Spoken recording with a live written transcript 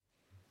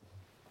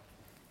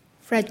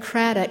Fred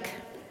Craddock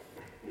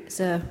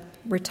is a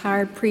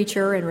retired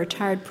preacher and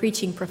retired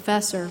preaching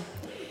professor.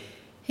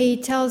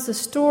 He tells the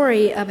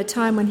story of a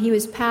time when he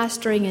was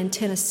pastoring in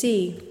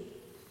Tennessee.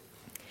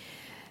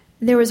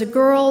 There was a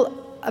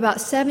girl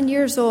about 7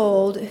 years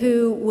old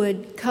who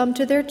would come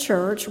to their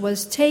church,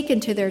 was taken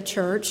to their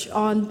church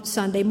on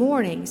Sunday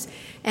mornings.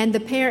 And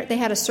they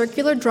had a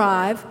circular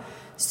drive,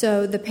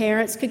 so the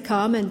parents could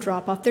come and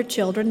drop off their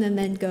children and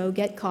then go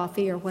get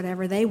coffee or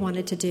whatever they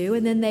wanted to do,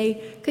 and then they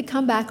could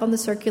come back on the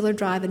circular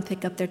drive and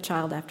pick up their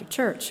child after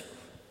church.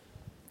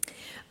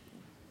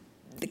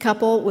 The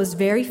couple was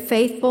very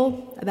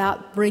faithful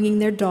about bringing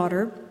their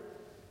daughter.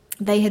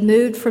 They had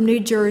moved from New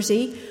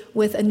Jersey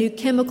with a new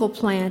chemical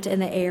plant in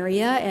the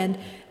area, and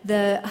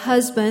the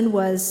husband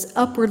was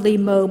upwardly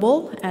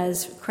mobile,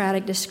 as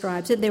Craddock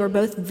describes it. They were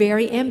both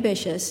very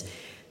ambitious.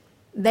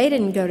 They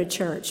didn't go to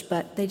church,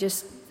 but they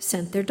just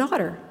sent their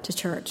daughter to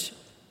church.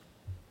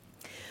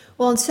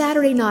 Well, on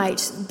Saturday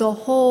nights, the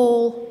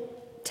whole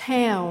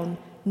town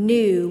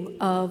knew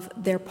of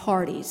their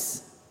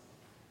parties.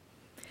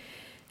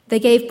 They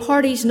gave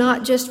parties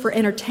not just for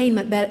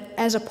entertainment, but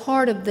as a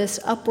part of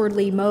this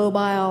upwardly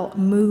mobile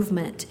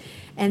movement.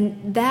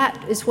 And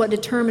that is what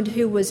determined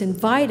who was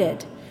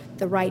invited.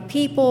 The right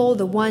people,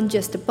 the one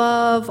just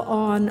above,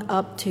 on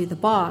up to the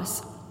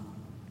boss.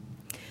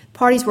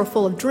 Parties were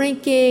full of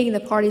drinking,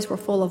 the parties were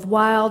full of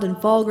wild and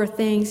vulgar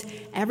things.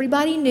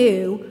 Everybody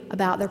knew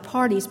about their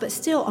parties, but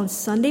still on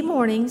Sunday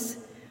mornings,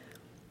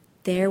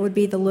 there would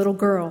be the little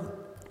girl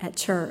at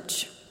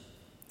church.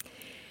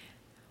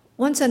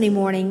 One Sunday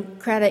morning,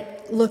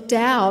 Craddock looked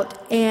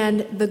out,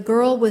 and the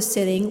girl was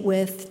sitting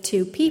with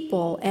two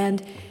people,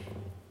 and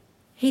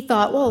he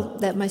thought, well,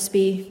 that must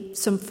be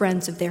some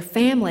friends of their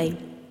family.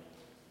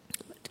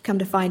 Come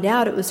to find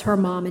out, it was her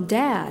mom and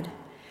dad.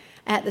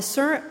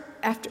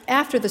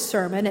 After the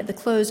sermon, at the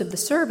close of the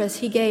service,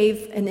 he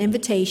gave an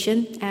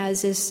invitation,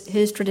 as is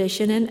his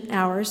tradition and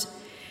ours,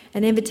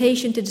 an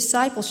invitation to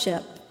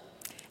discipleship.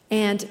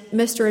 And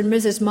Mr. and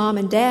Mrs. Mom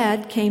and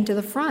Dad came to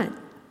the front.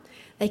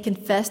 They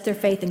confessed their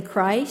faith in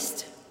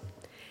Christ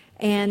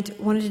and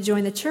wanted to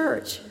join the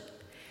church.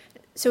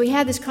 So we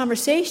had this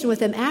conversation with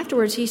him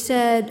afterwards. He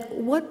said,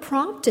 "What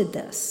prompted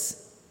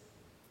this?"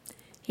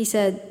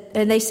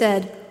 They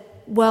said,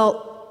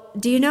 "Well,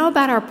 do you know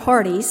about our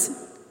parties?"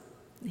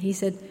 He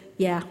said,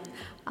 "Yeah,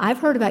 I've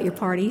heard about your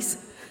parties."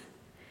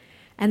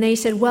 And they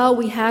said, "Well,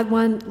 we had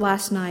one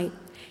last night,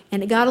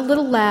 and it got a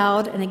little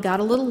loud, and it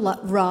got a little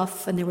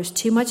rough, and there was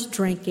too much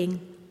drinking.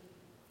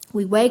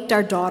 We waked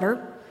our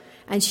daughter,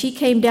 and she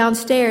came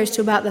downstairs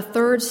to about the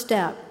third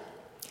step.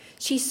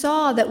 She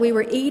saw that we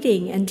were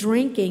eating and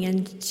drinking,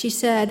 and she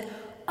said,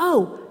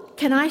 'Oh,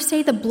 can I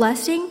say the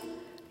blessing?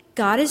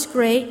 God is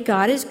great,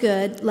 God is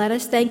good. Let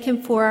us thank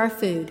him for our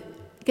food.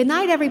 Good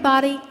night,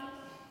 everybody.'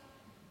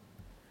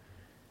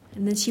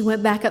 And then she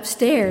went back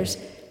upstairs,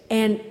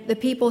 and the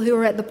people who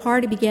were at the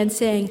party began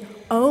saying,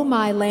 'Oh,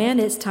 my land,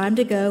 it's time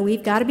to go.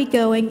 We've got to be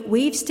going.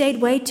 We've stayed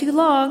way too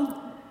long.'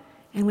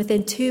 And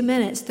within 2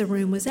 minutes, the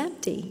room was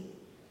empty.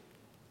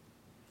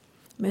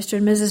 Mr.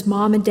 and Mrs.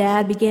 Mom and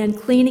Dad began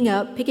cleaning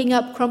up, picking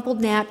up crumpled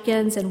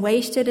napkins and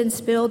wasted and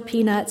spilled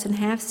peanuts and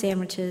half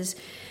sandwiches,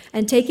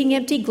 and taking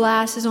empty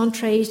glasses on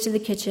trays to the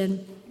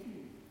kitchen.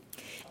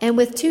 And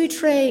with two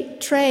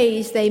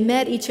trays, they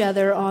met each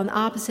other on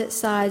opposite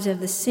sides of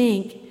the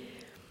sink.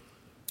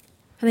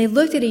 And they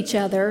looked at each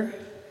other,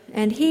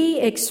 and he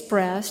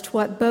expressed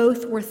what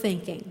both were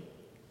thinking.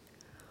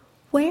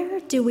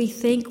 Where do we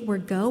think we're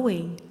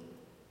going?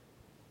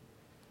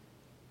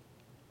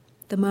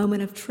 The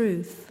moment of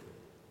truth.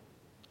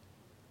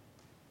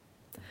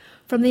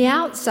 From the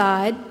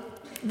outside,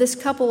 this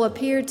couple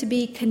appeared to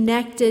be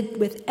connected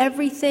with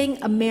everything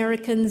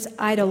Americans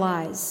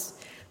idolize.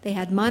 They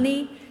had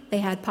money, they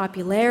had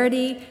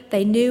popularity,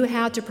 they knew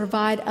how to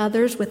provide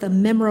others with a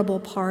memorable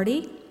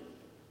party.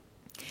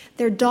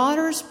 Their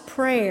daughter's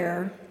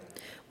prayer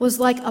was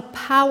like a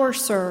power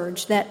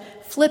surge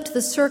that flipped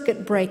the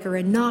circuit breaker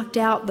and knocked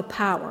out the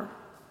power.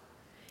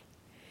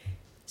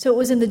 So it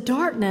was in the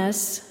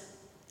darkness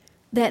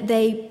that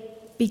they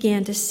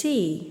began to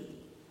see.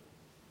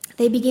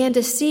 They began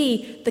to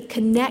see the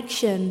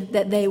connection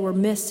that they were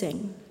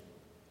missing.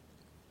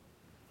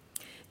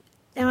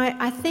 Now,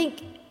 I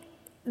think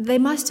they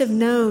must have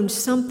known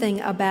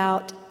something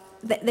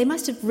they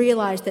must have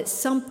realized that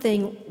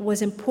something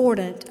was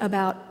important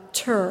about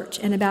church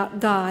and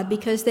about God,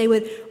 because they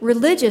would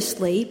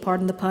religiously,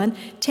 pardon the pun,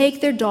 take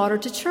their daughter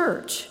to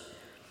church.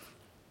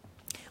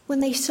 When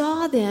they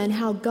saw then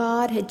how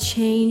God had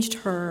changed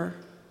her,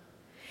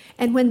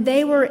 and when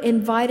they were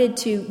invited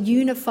to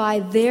unify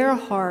their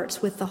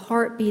hearts with the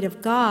heartbeat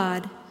of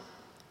God,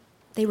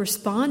 they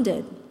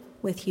responded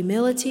with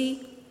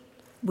humility,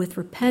 with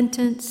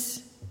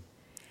repentance,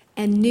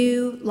 and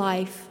new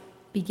life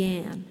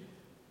began.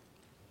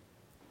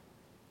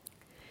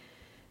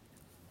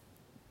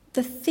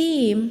 The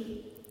theme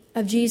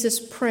of Jesus'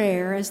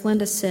 prayer, as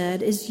Linda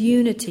said, is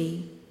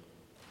unity.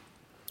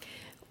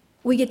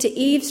 We get to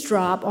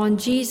eavesdrop on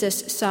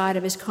Jesus' side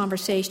of his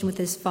conversation with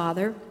his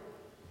Father.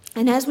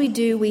 And as we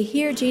do, we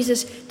hear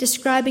Jesus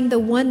describing the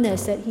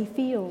oneness that he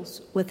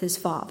feels with his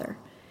Father.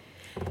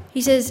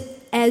 He says,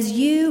 "As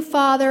you,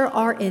 Father,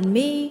 are in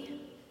me,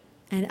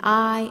 and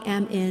I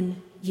am in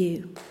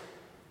you."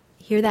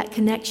 Hear that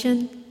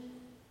connection?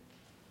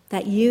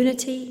 That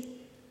unity?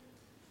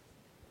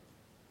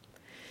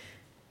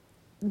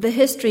 The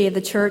history of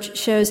the church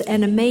shows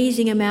an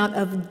amazing amount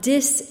of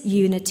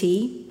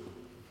disunity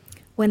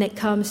when it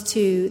comes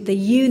to the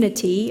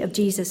unity of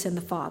Jesus and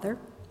the Father.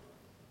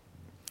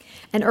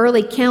 An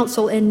early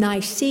council in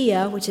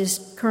Nicaea, which is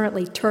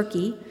currently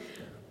Turkey,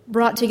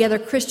 brought together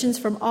Christians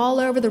from all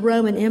over the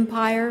Roman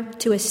Empire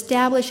to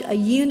establish a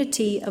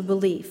unity of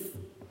belief.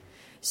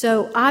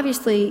 So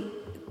obviously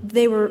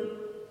they were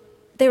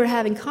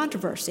having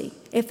controversy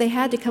if they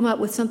had to come up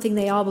with something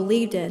they all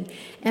believed in.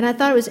 And I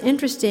thought it was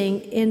interesting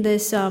in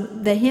this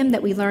the hymn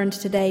that we learned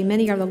today,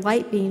 "Many Are the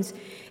Light Beams."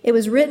 It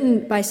was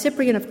written by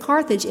Cyprian of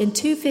Carthage in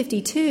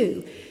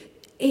 252.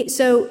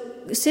 So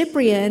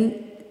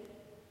Cyprian,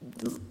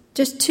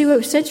 just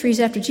 2 centuries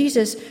after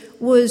Jesus,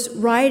 was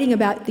writing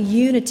about the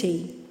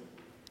unity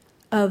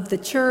of the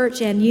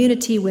church and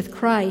unity with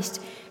Christ.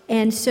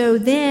 And so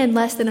then,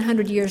 less than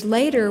 100 years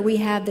later, we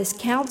have this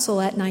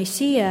council at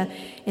Nicaea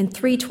in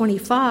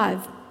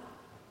 325.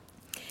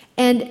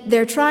 And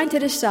they're trying to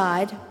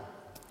decide,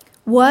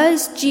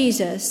 was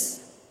Jesus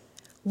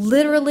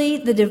literally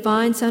the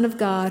divine Son of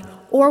God,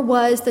 or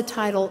was the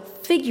title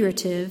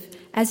figurative,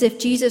 as if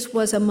Jesus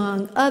was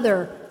among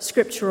other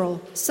scriptural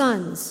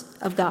sons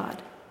of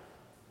God?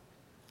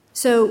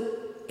 So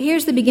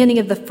here's the beginning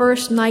of the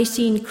first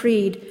Nicene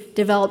Creed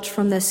developed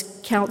from this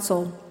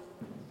council.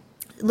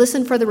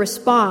 Listen for the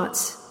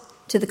response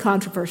to the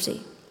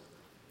controversy.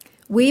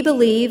 "We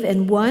believe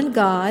in one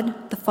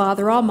God, the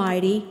Father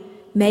Almighty,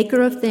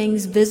 maker of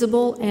things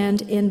visible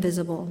and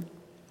invisible,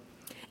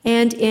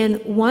 and in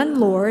one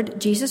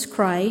Lord, Jesus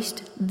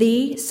Christ,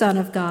 the Son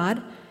of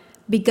God,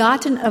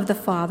 begotten of the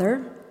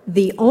Father,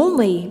 the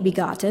only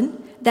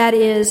begotten, that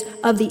is,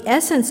 of the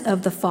essence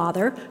of the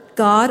Father,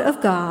 God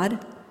of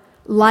God,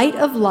 light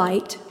of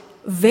light,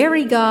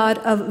 very God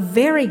of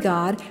very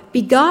God,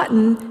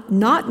 begotten,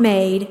 not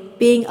made,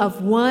 being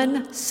of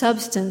one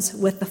substance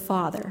with the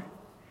Father."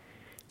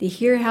 Do you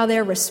hear how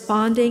they're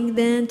responding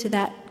then to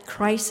that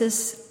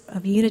crisis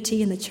of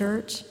unity in the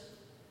church?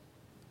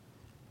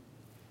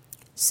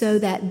 "So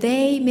that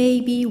they may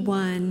be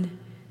one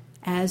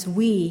as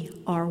we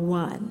are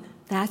one."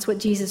 That's what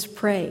Jesus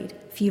prayed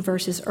a few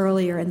verses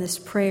earlier in this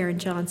prayer in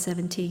John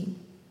 17.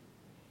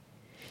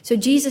 So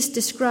Jesus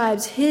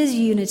describes his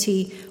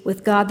unity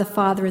with God the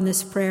Father in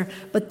this prayer,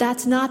 but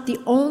that's not the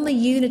only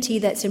unity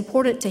that's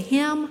important to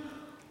him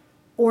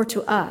or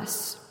to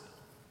us.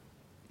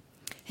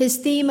 His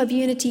theme of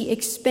unity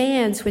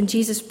expands when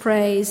Jesus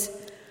prays,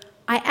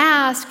 "I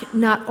ask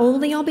not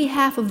only on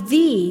behalf of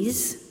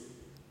these,"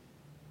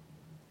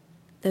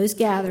 those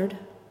gathered,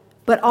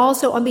 "but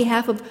also on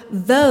behalf of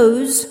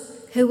those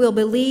who will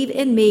believe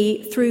in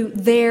me through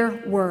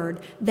their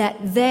word,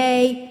 that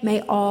they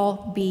may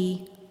all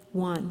be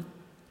one."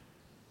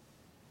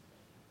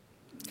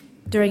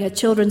 During a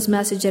children's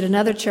message at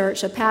another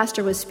church, a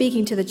pastor was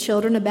speaking to the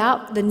children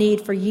about the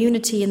need for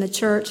unity in the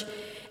church.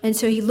 And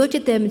so he looked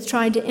at them and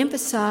trying to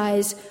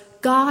emphasize,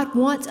 God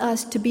wants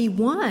us to be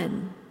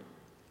one.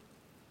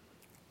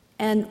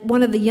 And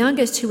one of the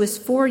youngest, who was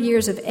 4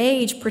 years of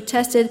age,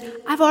 protested,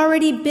 "I've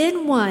already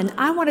been one.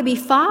 I want to be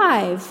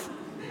 5.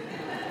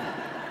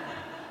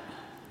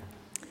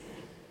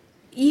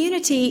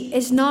 Unity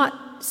is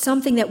not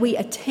something that we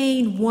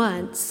attain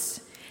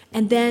once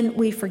and then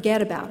we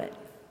forget about it.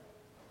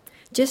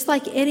 Just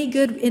like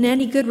in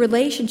any good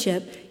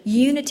relationship,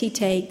 unity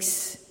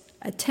takes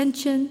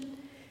attention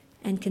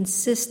and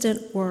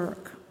consistent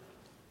work.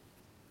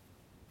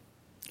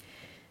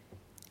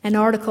 An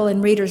article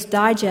in Reader's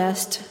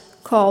Digest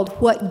called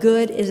 "What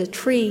Good is a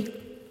Tree?"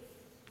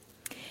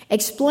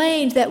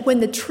 explained that when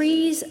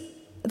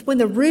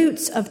the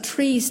roots of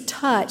trees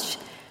touch,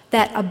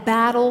 that a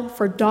battle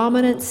for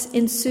dominance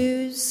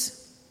ensues,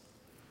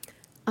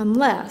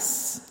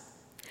 unless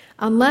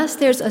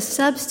there's a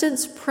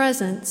substance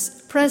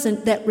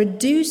present that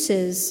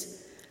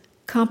reduces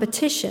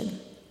competition.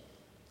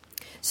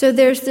 So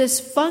there's this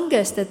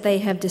fungus that they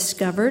have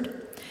discovered,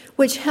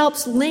 which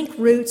helps link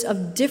roots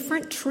of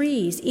different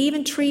trees,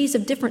 even trees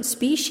of different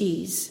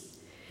species,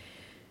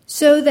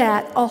 so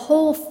that a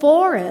whole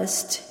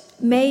forest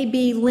may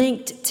be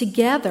linked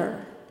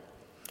together.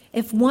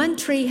 If one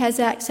tree has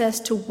access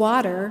to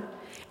water,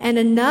 and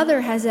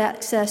another has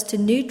access to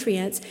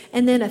nutrients,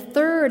 and then a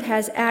third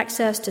has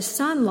access to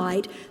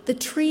sunlight, the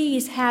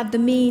trees have the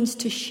means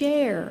to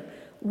share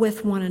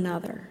with one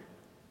another.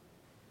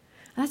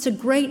 That's a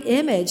great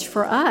image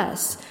for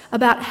us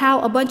about how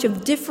a bunch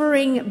of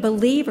differing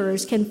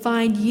believers can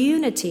find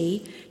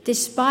unity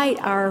despite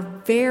our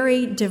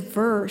very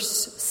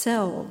diverse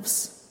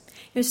selves.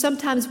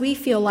 Sometimes we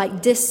feel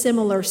like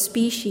dissimilar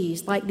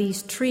species, like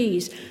these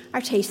trees.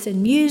 Our tastes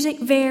in music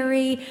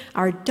vary,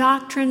 our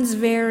doctrines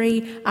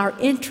vary, our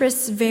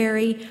interests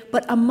vary,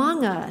 but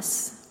among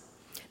us,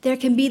 there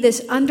can be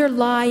this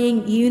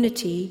underlying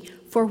unity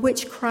for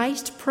which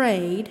Christ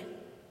prayed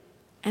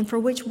and for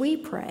which we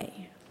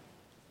pray.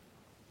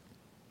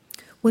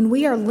 When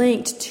we are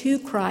linked to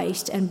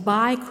Christ and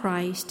by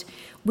Christ,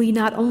 we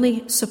not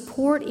only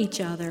support each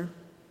other,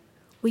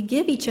 we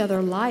give each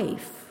other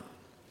life.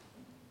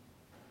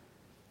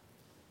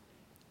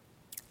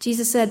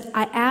 Jesus said,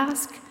 I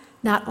ask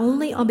not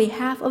only on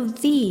behalf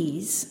of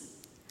these,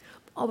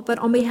 but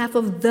on behalf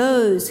of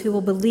those who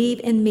will believe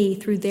in me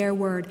through their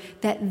word,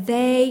 that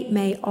they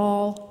may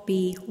all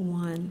be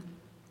one.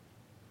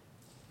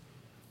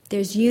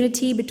 There's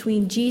unity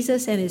between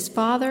Jesus and his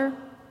Father.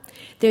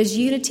 There's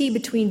unity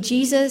between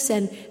Jesus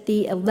and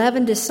the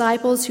 11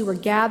 disciples who were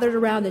gathered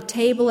around the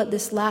table at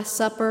this Last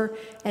Supper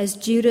as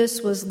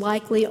Judas was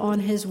likely on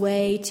his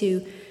way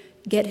to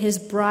get his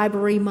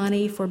bribery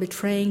money for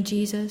betraying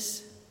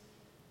Jesus.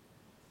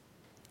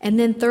 And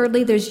then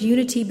thirdly, there's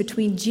unity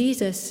between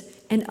Jesus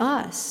and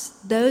us,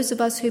 those of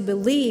us who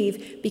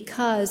believe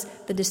because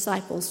the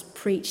disciples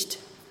preached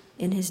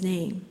in his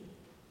name.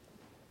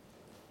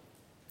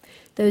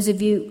 Those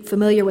of you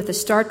familiar with the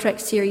Star Trek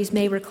series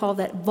may recall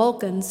that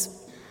Vulcans,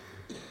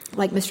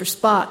 like Mr.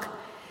 Spock,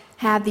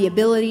 have the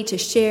ability to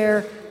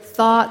share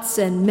thoughts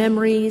and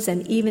memories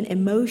and even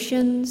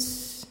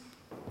emotions.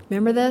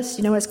 Remember this?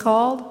 You know what it's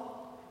called?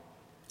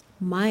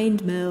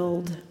 Mind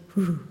meld.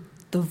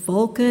 The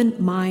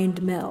Vulcan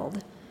mind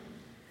meld.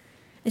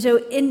 And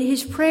so in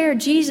his prayer,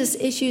 Jesus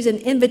issues an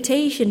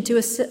invitation to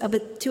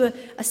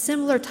a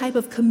similar type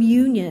of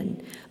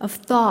communion of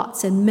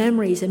thoughts and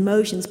memories,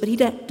 emotions, but he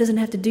doesn't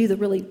have to do the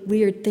really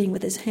weird thing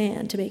with his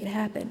hand to make it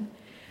happen.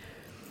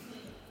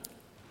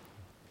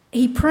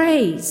 He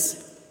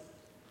prays,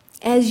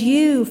 as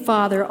you,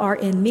 Father, are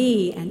in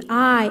me and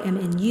I am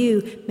in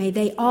you, may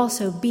they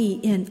also be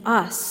in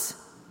us,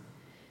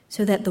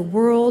 so that the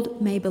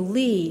world may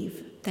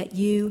believe that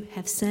you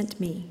have sent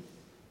me.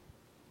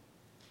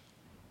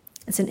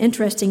 It's an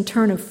interesting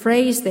turn of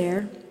phrase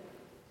there.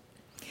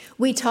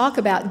 We talk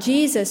about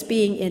Jesus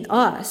being in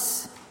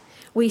us.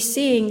 We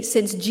sing,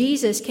 since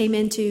Jesus came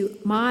into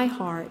my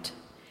heart.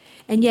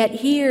 And yet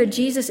here,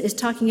 Jesus is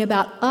talking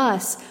about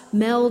us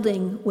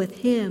melding with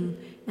him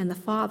and the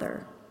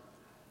Father.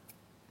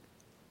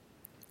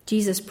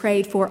 Jesus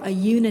prayed for a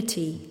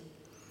unity,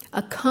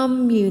 a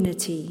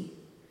community.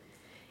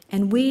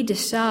 And we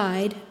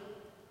decide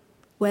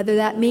whether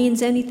that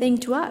means anything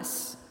to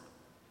us.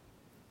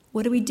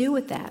 What do we do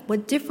with that?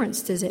 What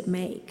difference does it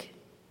make?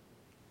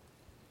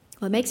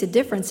 Well, it makes a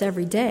difference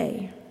every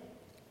day.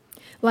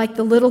 Like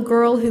the little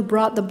girl who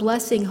brought the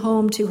blessing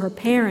home to her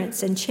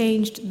parents and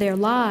changed their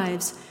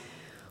lives,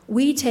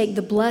 we take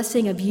the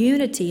blessing of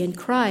unity in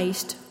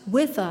Christ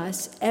with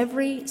us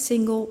every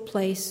single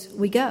place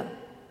we go.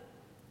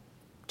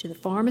 To the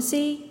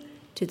pharmacy,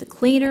 to the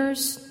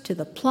cleaners, to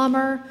the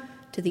plumber,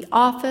 to the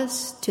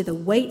office, to the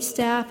wait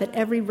staff at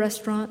every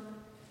restaurant.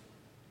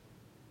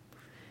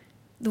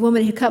 The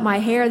woman who cut my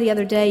hair the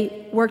other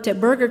day worked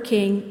at Burger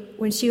King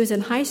when she was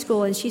in high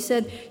school, and she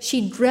said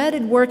she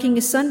dreaded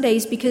working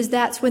Sundays because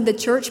that's when the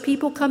church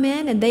people come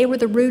in and they were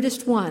the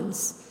rudest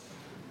ones.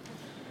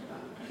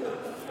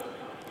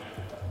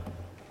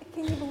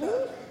 Can you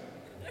believe?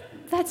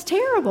 That's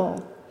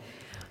terrible.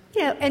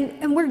 You know,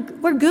 and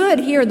we're good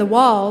here in the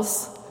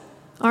walls,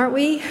 aren't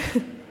we?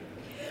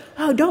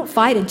 Oh, don't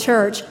fight in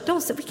church.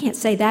 We can't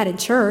say that in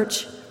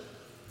church.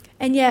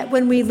 And yet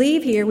when we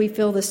leave here, we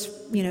feel this,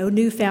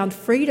 newfound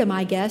freedom,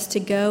 I guess, to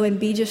go and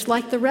be just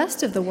like the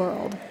rest of the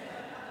world.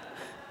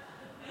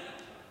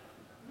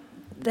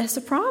 That's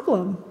a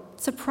problem.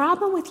 It's a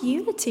problem with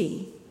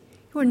unity.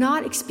 We're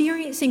not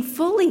experiencing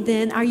fully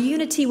then our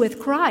unity with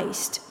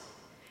Christ.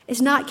 It's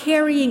not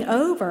carrying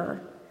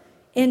over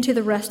into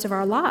the rest of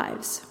our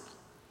lives.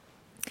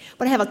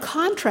 But I have a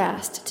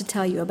contrast to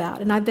tell you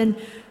about, and I've been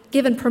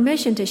given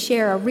permission to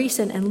share a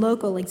recent and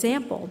local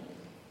example.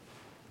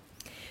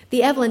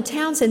 The Evelyn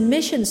Townsend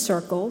Mission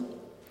Circle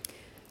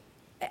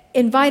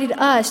invited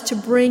us to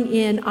bring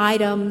in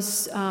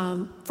items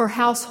for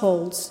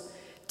households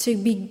to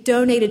be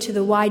donated to the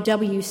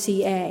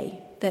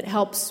YWCA that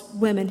helps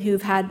women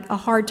who've had a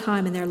hard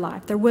time in their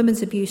life, their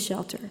women's abuse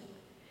shelter.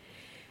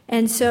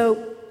 And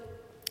so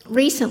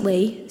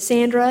recently,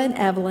 Sandra and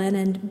Evelyn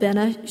and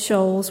Benna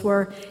Scholes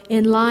were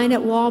in line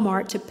at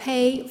Walmart to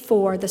pay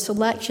for the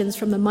selections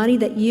from the money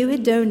that you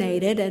had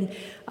donated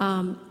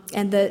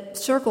and the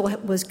circle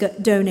was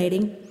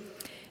donating.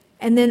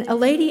 And then a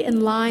lady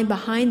in line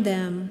behind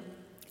them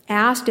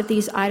asked if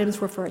these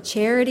items were for a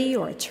charity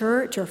or a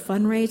church or a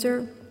fundraiser.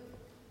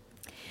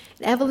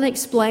 And Evelyn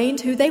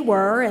explained who they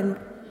were and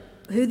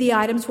who the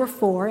items were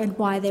for and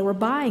why they were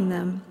buying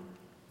them.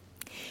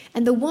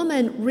 And the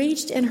woman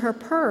reached in her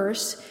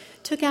purse,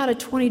 took out a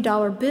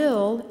 $20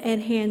 bill,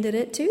 and handed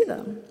it to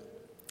them.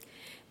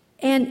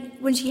 And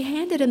when she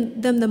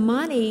handed them the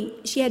money,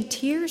 she had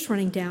tears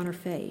running down her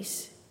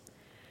face.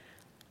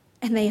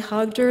 And they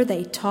hugged her,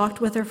 they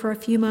talked with her for a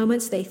few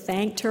moments, they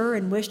thanked her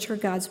and wished her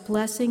God's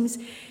blessings.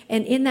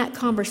 And in that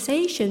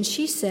conversation,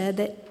 she said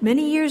that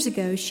many years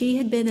ago, she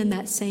had been in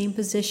that same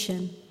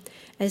position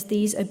as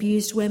these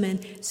abused women,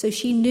 so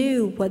she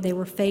knew what they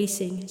were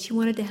facing. She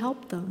wanted to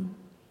help them.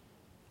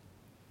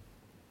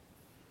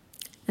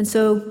 And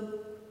so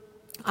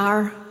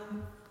our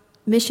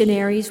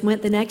missionaries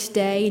went the next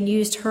day and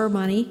used her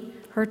money,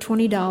 her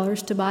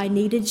 $20, to buy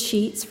needed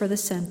sheets for the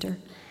center.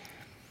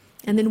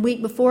 And then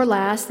week before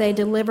last, they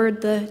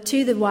delivered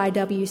to the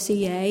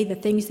YWCA the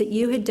things that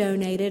you had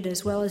donated,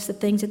 as well as the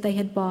things that they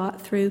had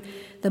bought through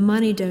the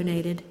money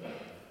donated.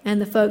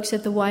 And the folks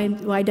at the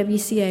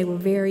YWCA were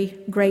very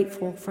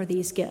grateful for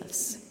these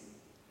gifts.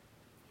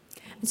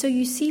 And so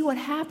you see what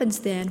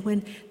happens then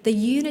when the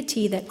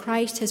unity that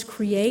Christ has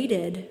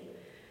created,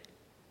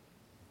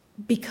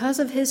 because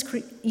of his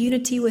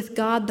unity with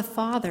God the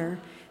Father,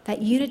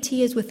 that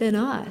unity is within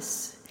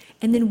us.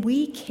 And then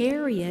we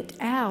carry it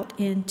out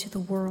into the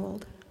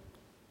world.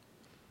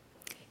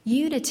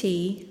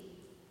 Unity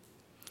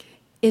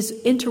is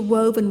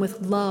interwoven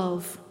with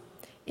love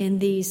in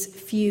these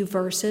few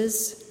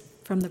verses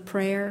from the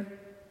prayer.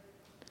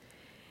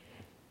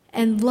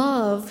 And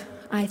love,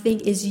 I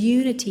think, is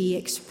unity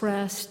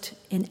expressed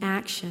in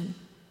action.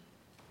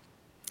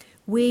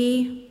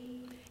 We,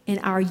 in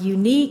our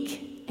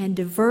unique and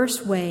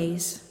diverse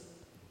ways,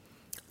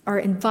 are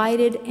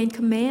invited and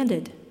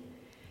commanded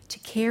to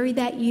carry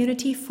that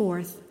unity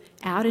forth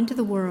out into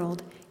the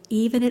world,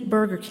 even at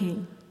Burger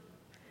King.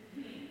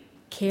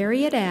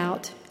 Carry it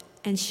out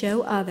and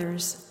show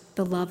others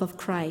the love of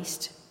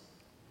Christ.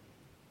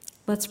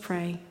 Let's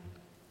pray.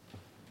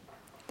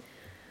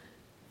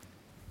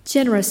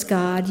 Generous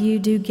God, you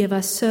do give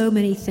us so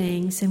many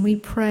things, and we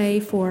pray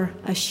for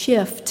a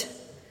shift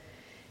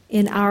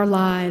in our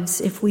lives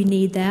if we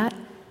need that.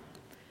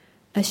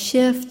 A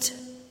shift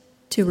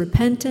to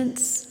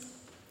repentance,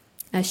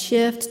 a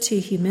shift to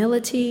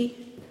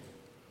humility,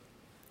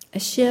 a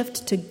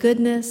shift to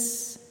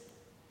goodness,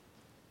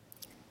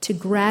 to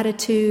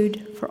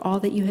gratitude for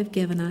all that you have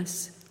given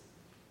us.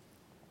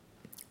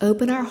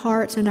 Open our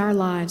hearts and our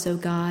lives, O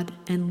God,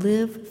 and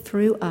live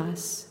through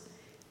us,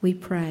 we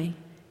pray,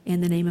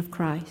 in the name of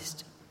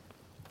Christ.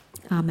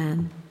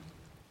 Amen.